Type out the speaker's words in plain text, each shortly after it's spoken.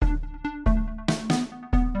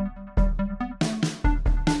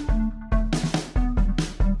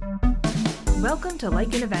Welcome to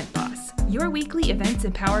Like an Event Boss, your weekly events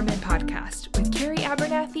empowerment podcast with Carrie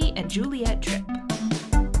Abernathy and Juliet Tripp.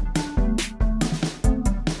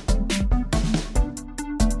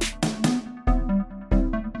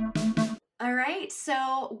 All right,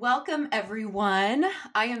 so welcome everyone.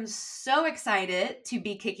 I am so excited to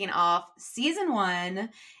be kicking off season 1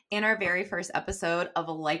 in our very first episode of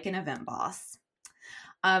Like an Event Boss.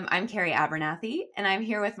 I'm Carrie Abernathy, and I'm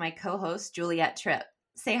here with my co-host, Juliet Tripp.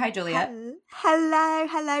 Say hi, Juliet.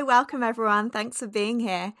 Hello. Welcome, everyone. Thanks for being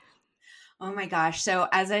here. Oh my gosh. So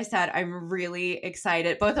as I said, I'm really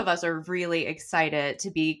excited. Both of us are really excited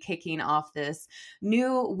to be kicking off this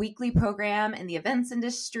new weekly program in the events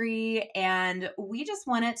industry. And we just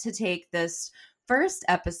wanted to take this first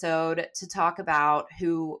episode to talk about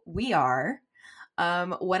who we are,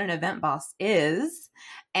 what an event boss is,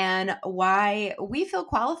 and why we feel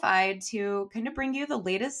qualified to kind of bring you the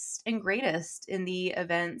latest and greatest in the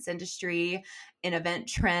events industry, in event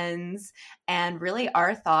trends, and really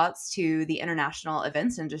our thoughts to the international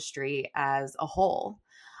events industry as a whole.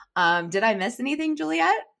 Did I miss anything,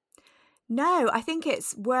 Juliet? No, I think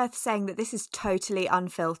it's worth saying that this is totally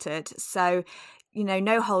unfiltered. So,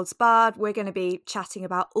 no holds barred. We're going to be chatting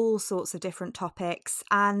about all sorts of different topics,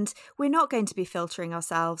 and we're not going to be filtering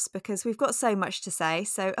ourselves because we've got so much to say.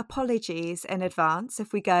 So apologies in advance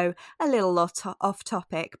if we go a little lot off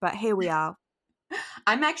topic, but here we are.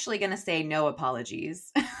 I'm actually going to say no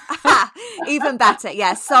apologies. Even better.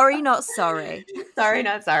 Yeah. Sorry, not sorry. Sorry,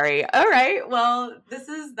 not sorry. All right. Well,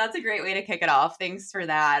 that's a great way to kick it off. Thanks for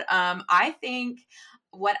that. I think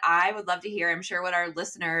what I would love to hear, I'm sure what our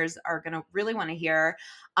listeners are going to really want to hear,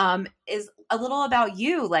 is a little about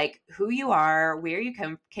you, like who you are, where you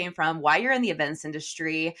came from, why you're in the events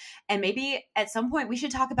industry. And maybe at some point we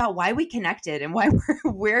should talk about why we connected and why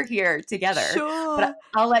we're here together. Sure. But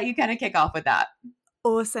I'll let you kind of kick off with that.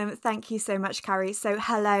 Awesome. Thank you so much, Carrie. So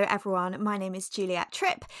hello, everyone. My name is Juliet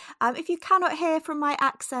Tripp. If you cannot hear from my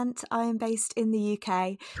accent, I am based in the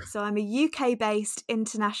UK. So I'm a UK-based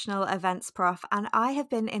international events prof, and I have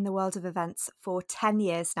been in the world of events for 10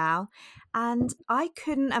 years now, and I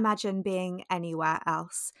couldn't imagine being anywhere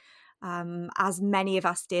else. As many of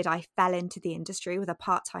us did, I fell into the industry with a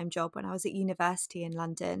part-time job when I was at university in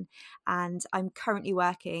London, and I'm currently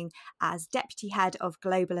working as Deputy Head of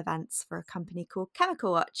Global Events for a company called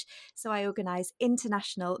Chemical Watch. So I organise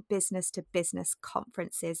international business-to-business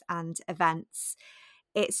conferences and events.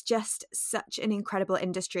 It's just such an incredible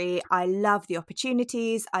industry. I love the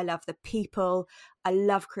opportunities. I love the people. I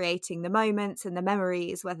love creating the moments and the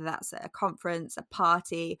memories, whether that's at a conference, a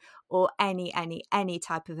party, or any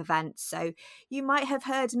type of event. So you might have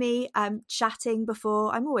heard me chatting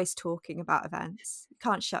before. I'm always talking about events. You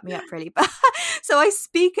can't shut me up really. But so I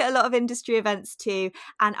speak at a lot of industry events too.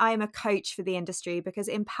 And I am a coach for the industry because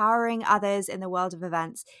empowering others in the world of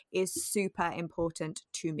events is super important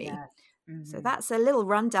to me. Yes. Mm-hmm. So that's a little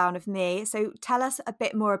rundown of me. So tell us a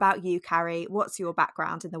bit more about you, Carrie. What's your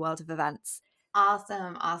background in the world of events?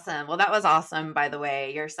 Awesome. Well, that was awesome, by the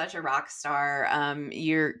way. You're such a rock star.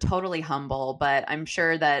 You're totally humble, but I'm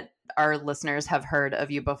sure that our listeners have heard of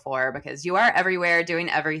you before because you are everywhere doing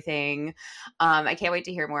everything. I can't wait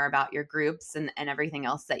to hear more about your groups and everything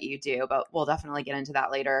else that you do, but we'll definitely get into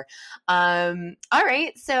that later. All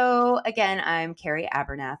right. So again, I'm Carrie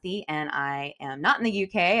Abernathy, and I am not in the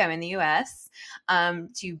UK. I'm in the US,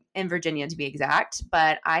 in Virginia to be exact,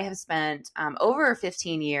 but I have spent over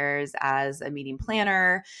 15 years as a meeting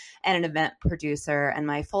planner and an event producer, and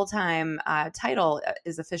my full-time title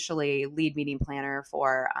is officially lead meeting planner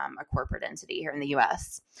for a corporate entity here in the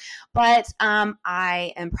US. But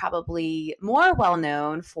I am probably more well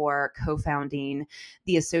known for co-founding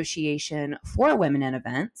the Association for Women in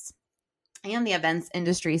Events and the Events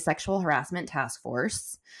Industry Sexual Harassment Task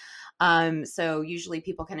Force. So usually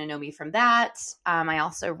people kind of know me from that. I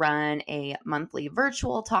also run a monthly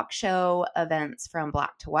virtual talk show, Events from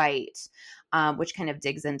Black to White, which kind of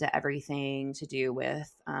digs into everything to do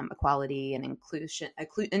with equality and inclusion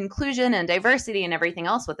and diversity and everything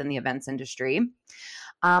else within the events industry.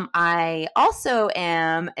 I also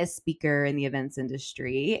am a speaker in the events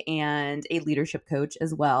industry and a leadership coach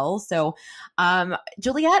as well. So,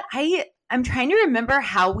 Juliet, I'm trying to remember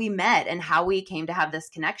how we met and how we came to have this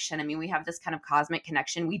connection. I mean, we have this kind of cosmic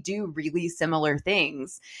connection. We do really similar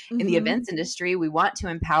things in the events industry. We want to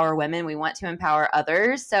empower women. We want to empower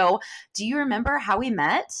others. So do you remember how we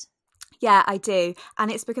met? Yeah, I do.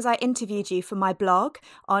 And it's because I interviewed you for my blog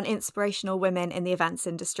on inspirational women in the events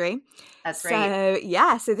industry. That's right.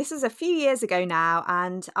 right. So this was a few years ago now,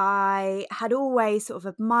 and I had always sort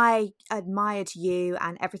of admired you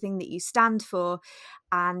and everything that you stand for,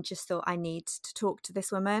 and just thought, I need to talk to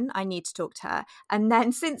this woman. I need to talk to her. And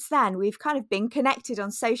then since then, we've kind of been connected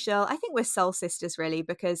on social. I think we're soul sisters, really,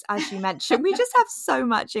 because as you mentioned, we just have so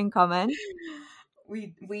much in common.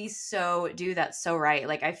 We so do that so right.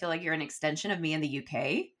 Like, I feel like you're an extension of me in the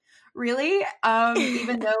UK, really.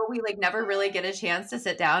 Even though we like never really get a chance to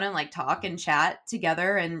sit down and like talk and chat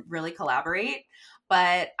together and really collaborate.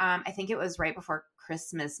 But I think it was right before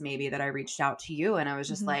Christmas maybe that I reached out to you, and I was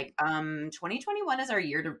just like, 2021 is our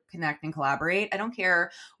year to connect and collaborate. I don't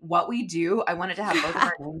care what we do. I wanted to have both of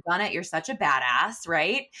our names on it. You're such a badass,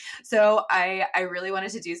 right? So I really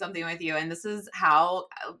wanted to do something with you, and this is how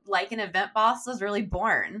like an event boss was really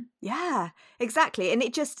born. Yeah, exactly. And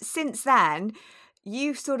it just, since then,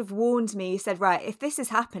 you sort of warned me. You said, right, if this is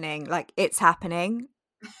happening, like, it's happening.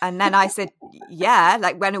 And then I said, yeah,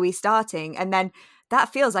 like, when are we starting? And then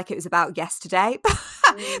that feels like it was about yesterday.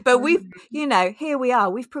 But we've, here we are.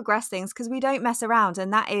 We've progressed things because we don't mess around.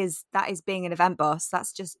 And that is being an event boss.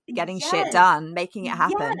 That's just getting shit done, making it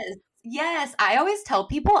happen. Yes. I always tell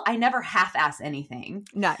people I never half-ass anything.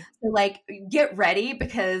 No. So like, get ready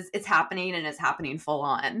because it's happening, and it's happening full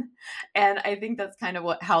on. And I think that's kind of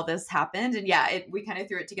how this happened. And yeah, we kind of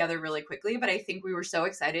threw it together really quickly, but I think we were so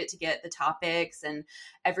excited to get the topics and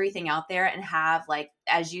everything out there and have, like,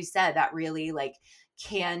 as you said, that really like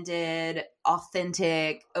candid,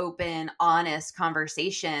 authentic, open, honest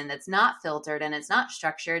conversation that's not filtered and it's not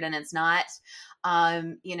structured and it's not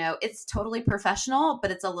it's totally professional, but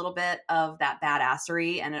it's a little bit of that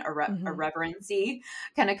badassery and a reverency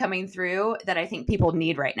kind of coming through that I think people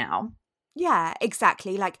need right now. Yeah,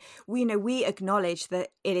 exactly. Like, we acknowledge that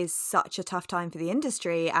it is such a tough time for the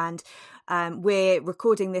industry, and we're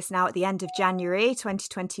recording this now at the end of January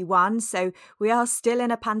 2021. So we are still in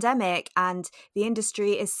a pandemic and the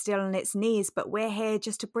industry is still on its knees, but we're here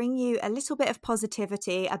just to bring you a little bit of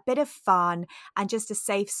positivity, a bit of fun, and just a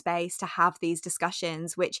safe space to have these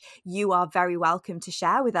discussions, which you are very welcome to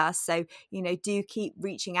share with us. So, do keep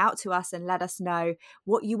reaching out to us and let us know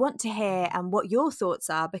what you want to hear and what your thoughts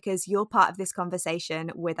are, because you're part of this conversation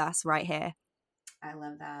with us right here. I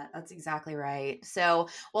love that. That's exactly right. So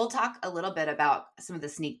we'll talk a little bit about some of the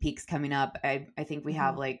sneak peeks coming up. I think we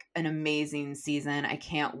have like an amazing season. I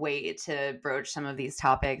can't wait to broach some of these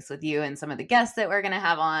topics with you and some of the guests that we're going to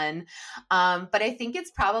have on. But I think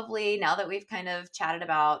it's probably, now that we've kind of chatted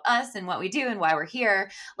about us and what we do and why we're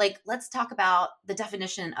here, like, let's talk about the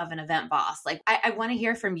definition of an event boss. Like, I want to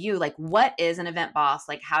hear from you. Like, what is an event boss?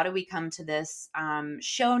 Like, how do we come to this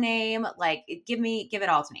show name? Like, give it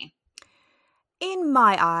all to me. In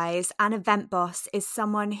my eyes, an event boss is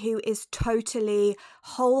someone who is totally,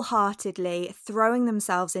 wholeheartedly throwing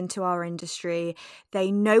themselves into our industry. They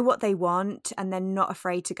know what they want and they're not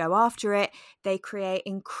afraid to go after it. They create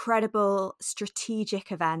incredible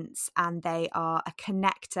strategic events and they are a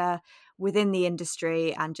connector within the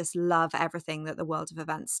industry and just love everything that the world of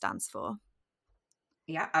events stands for.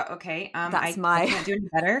 Yeah. Okay. That's I can't do any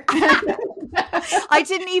better. I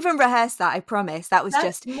didn't even rehearse that. I promise. That was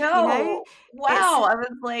just, wow. I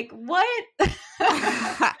was like, what?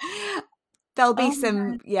 There'll be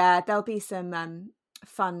some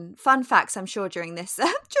fun facts, I'm sure, during this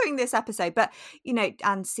episode, but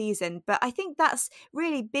and season. But I think that's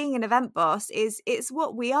really, being an event boss it's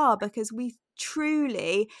what we are, because we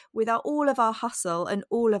truly, with all of our hustle and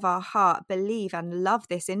all of our heart, believe and love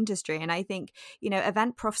this industry. And I think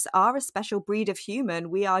event profs are a special breed of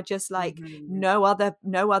human. We are just like no other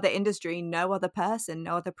industry, no other person,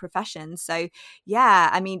 no other profession. So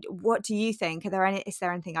yeah, I mean, what do you think? Is there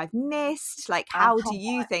anything I've missed? Like, how do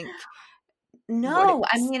you think? No,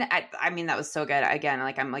 I mean that was so good. Again,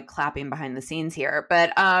 like, I'm like clapping behind the scenes here,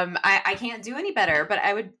 but I can't do any better. But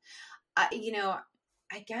I would,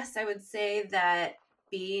 I guess I would say that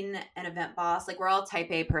being an event boss, like, we're all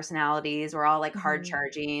type A personalities. We're all like hard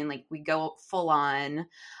charging, like we go full on.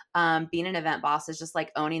 Being an event boss is just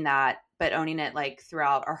like owning that, but owning it like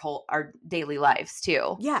throughout our daily lives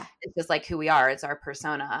too. Yeah. It's just like who we are. It's our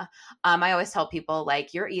persona. I always tell people,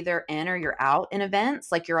 like, you're either in or you're out in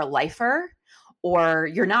events. Like, you're a lifer or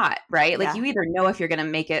you're not, right? Like, you either know if you're going to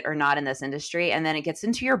make it or not in this industry, and then it gets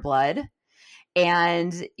into your blood.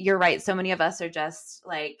 And you're right. So many of us are just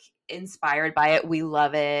like inspired by it. We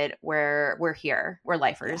love it. We're here. We're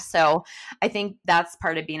lifers. Yeah. So I think that's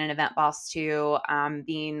part of being an event boss too.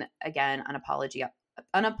 Being, again,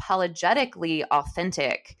 unapologetically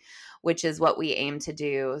authentic which is what we aim to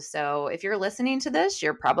do. So if you're listening to this,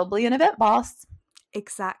 you're probably an event boss.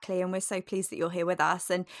 Exactly. And we're so pleased that you're here with us.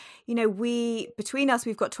 And, between us,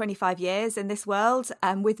 we've got 25 years in this world,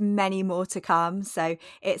 with many more to come. So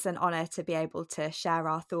it's an honor to be able to share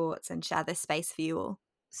our thoughts and share this space for you all.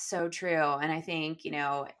 So true. And I think, in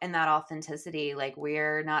that authenticity, like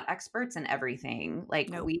we're not experts in everything. Like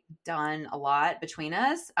Nope. We've done a lot between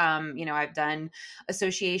us. I've done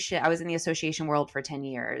I was in the association world for 10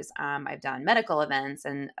 years. I've done medical events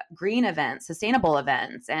and green events, sustainable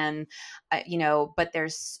events. And, but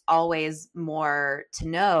there's always more to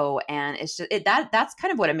know. And it's just that's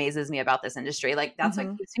kind of what amazes me about this industry. Like that's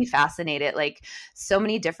what keeps me fascinated. Like so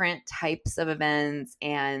many different types of events,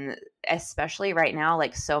 and especially right now,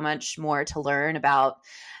 like so much more to learn about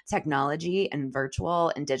technology and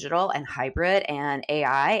virtual and digital and hybrid and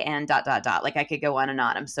AI and ... Like I could go on and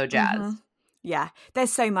on. I'm so jazzed. Yeah,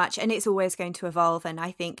 there's so much, and it's always going to evolve. And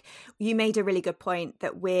I think you made a really good point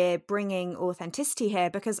that we're bringing authenticity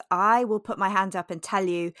here, because I will put my hand up and tell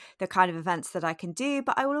you the kind of events that I can do,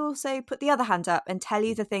 but I will also put the other hand up and tell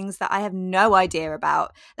you the things that I have no idea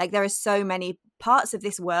about. Like there are so many parts of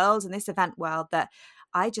this world and this event world that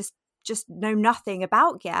I just know nothing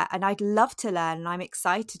about yet, and I'd love to learn, and I'm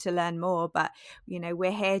excited to learn more. But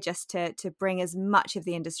we're here just to bring as much of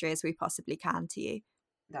the industry as we possibly can to you.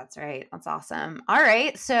 That's right. That's awesome. All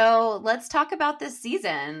right. So let's talk about this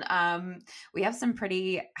season. We have some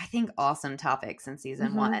pretty, I think, awesome topics in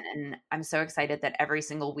season one. And I'm so excited that every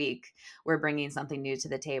single week we're bringing something new to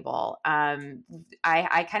the table.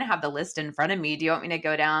 I kind of have the list in front of me. Do you want me to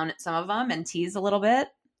go down some of them and tease a little bit?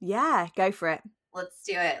 Yeah, go for it. Let's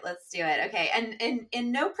do it. Okay. And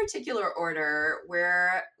in no particular order,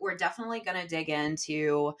 we're definitely going to dig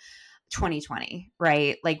into 2020,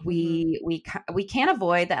 right? Like we can't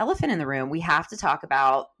avoid the elephant in the room. We have to talk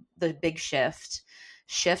about the big shift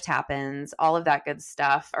happens, all of that good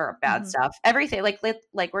stuff or bad stuff, everything. Like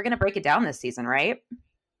we're going to break it down this season, right?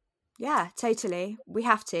 Yeah, totally. We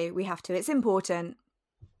have to. It's important.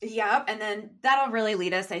 Yeah. And then that'll really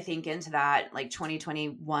lead us, I think, into that like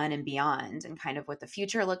 2021 and beyond, and kind of what the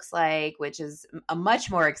future looks like, which is a much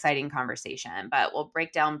more exciting conversation. But we'll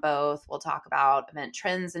break down both. We'll talk about event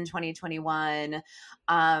trends in 2021.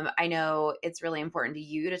 I know it's really important to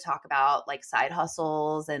you to talk about like side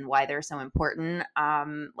hustles and why they're so important.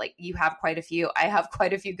 Like you have quite a few. I have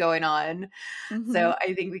quite a few going on. So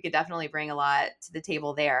I think we could definitely bring a lot to the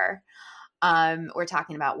table there. We're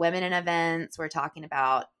talking about women in events. We're talking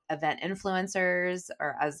about event influencers,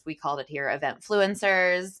 or as we called it here,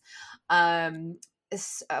 event-fluencers.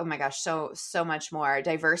 Oh my gosh, so much more.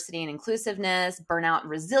 Diversity and inclusiveness, burnout and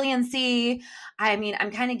resiliency. I mean,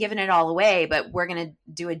 I'm kind of giving it all away, but we're going to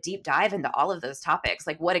do a deep dive into all of those topics.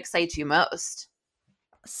 Like what excites you most?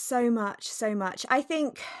 So much. I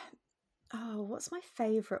think... Oh, what's my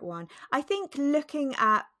favorite one? I think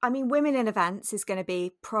women in events is going to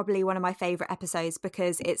be probably one of my favorite episodes,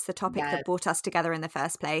 because it's the topic that brought us together in the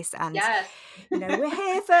first place. And we're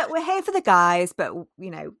here for the guys, but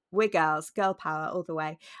we're girls, girl power all the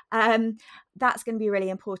way. That's going to be really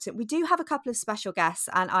important. We do have a couple of special guests,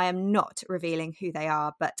 and I am not revealing who they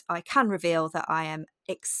are, but I can reveal that I am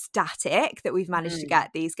ecstatic that we've managed to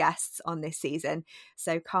get these guests on this season.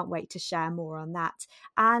 So can't wait to share more on that.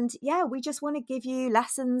 And yeah, we just want to give you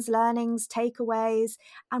lessons, learnings, takeaways,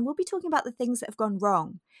 and we'll be talking about the things that have gone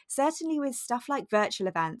wrong. Certainly with stuff like virtual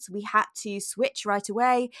events, we had to switch right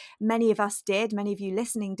away. Many of us did, many of you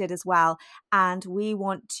listening did as well. And we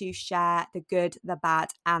want to share the good, the bad,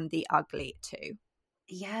 and the ugly too.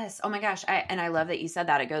 Yes. Oh my gosh. I love that you said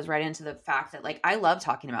that. It goes right into the fact that like, I love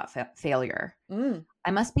talking about failure.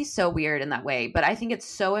 I must be so weird in that way, but I think it's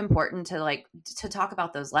so important to talk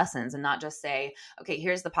about those lessons and not just say, okay,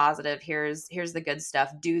 here's the positive, here's the good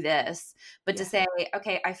stuff, do this, but to say,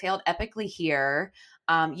 okay, I failed epically here.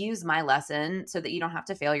 Use my lesson so that you don't have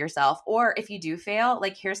to fail yourself. Or if you do fail,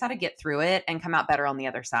 like here's how to get through it and come out better on the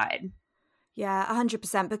other side. Yeah,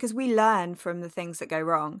 100%, because we learn from the things that go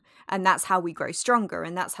wrong, and that's how we grow stronger,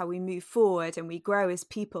 and that's how we move forward and we grow as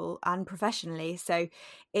people and professionally. So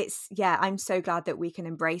I'm so glad that we can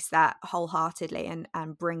embrace that wholeheartedly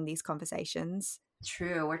and bring these conversations.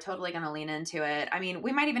 True. We're totally going to lean into it. I mean,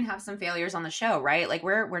 we might even have some failures on the show, right? Like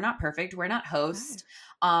we're not perfect. We're not hosts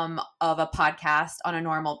of a podcast on a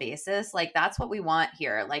normal basis. Like that's what we want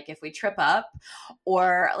here. Like if we trip up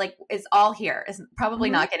or like it's all here. It's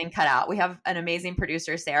probably not getting cut out. We have an amazing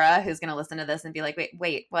producer, Sarah, who's going to listen to this and be like,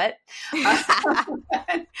 wait, what?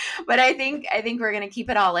 But I think we're going to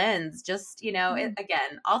keep it all in. Just,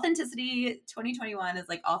 again, authenticity 2021 is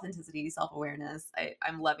like authenticity, self-awareness.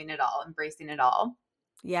 I'm loving it all, embracing it all.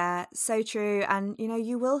 Yeah, so true. And,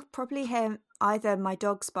 you will probably hear either my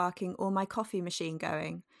dog's barking or my coffee machine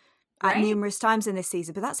going at Right? numerous times in this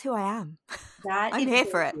season, but that's who I am. That I'm is, here thank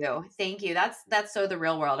for it. you. Thank you. That's so the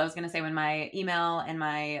real world. I was going to say when my email and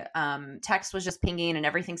my text was just pinging and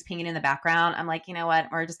everything's pinging in the background, I'm like, you know what?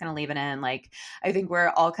 We're just going to leave it in. Like, I think we're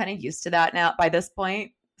all kind of used to that now by this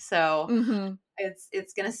point. So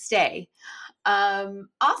it's going to stay.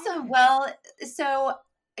 Awesome. Well, so,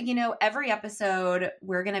 every episode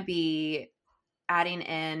we're going to be adding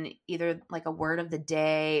in either like a word of the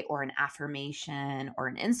day or an affirmation or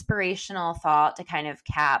an inspirational thought to kind of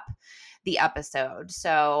cap the episode.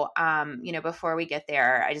 So, before we get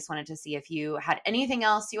there, I just wanted to see if you had anything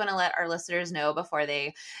else you want to let our listeners know before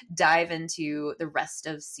they dive into the rest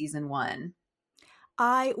of season 1.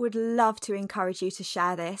 I would love to encourage you to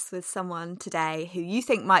share this with someone today who you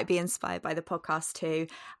think might be inspired by the podcast too.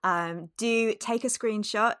 Do take a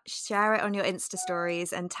screenshot, share it on your Insta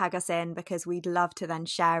stories and tag us in, because we'd love to then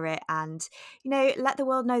share it and, let the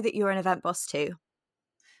world know that you're an event boss too.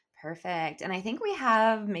 Perfect. And I think we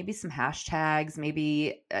have maybe some hashtags,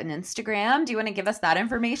 maybe an Instagram. Do you want to give us that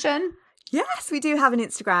information? Yes, we do have an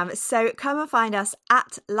Instagram. So come and find us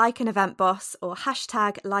at Like an Event Boss or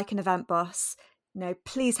hashtag Like an Event Boss.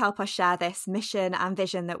 Please help us share this mission and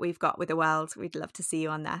vision that we've got with the world. We'd love to see you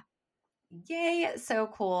on there. Yay. So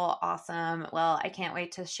cool. Awesome. Well, I can't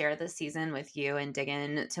wait to share this season with you and dig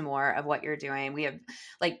into more of what you're doing. We have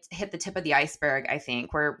hit the tip of the iceberg. I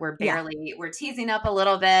think we're barely, we're teasing up a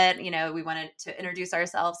little bit. We wanted to introduce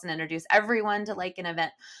ourselves and introduce everyone to Like an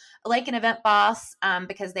Event Boss,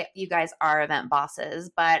 because you guys are event bosses.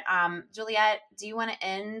 But Juliet, do you want to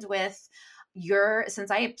end with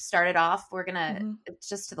since I started off, we're going to,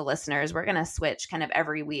 just to the listeners, we're going to switch kind of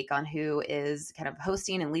every week on who is kind of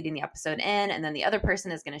hosting and leading the episode in. And then the other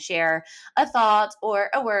person is going to share a thought or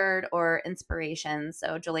a word or inspiration.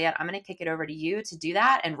 So Juliet, I'm going to kick it over to you to do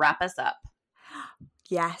that and wrap us up.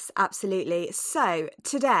 Yes, absolutely. So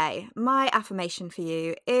today, my affirmation for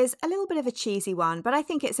you is a little bit of a cheesy one, but I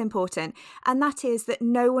think it's important. And that is that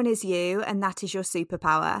no one is you, and that is your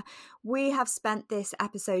superpower. We have spent this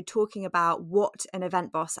episode talking about what an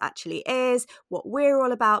event boss actually is, what we're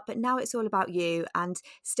all about, but now it's all about you. And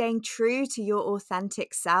staying true to your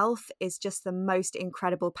authentic self is just the most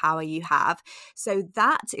incredible power you have. So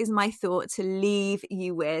that is my thought to leave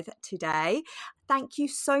you with today. Thank you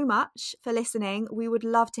so much for listening. We would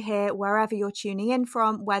love to hear wherever you're tuning in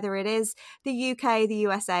from, whether it is the UK, the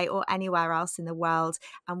USA, or anywhere else in the world.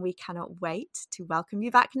 And we cannot wait to welcome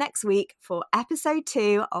you back next week for episode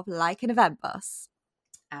 2 of Like an Event Boss.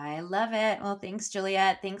 I love it. Well, thanks,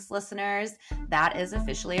 Juliet. Thanks, listeners. That is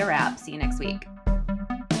officially a wrap. See you next week.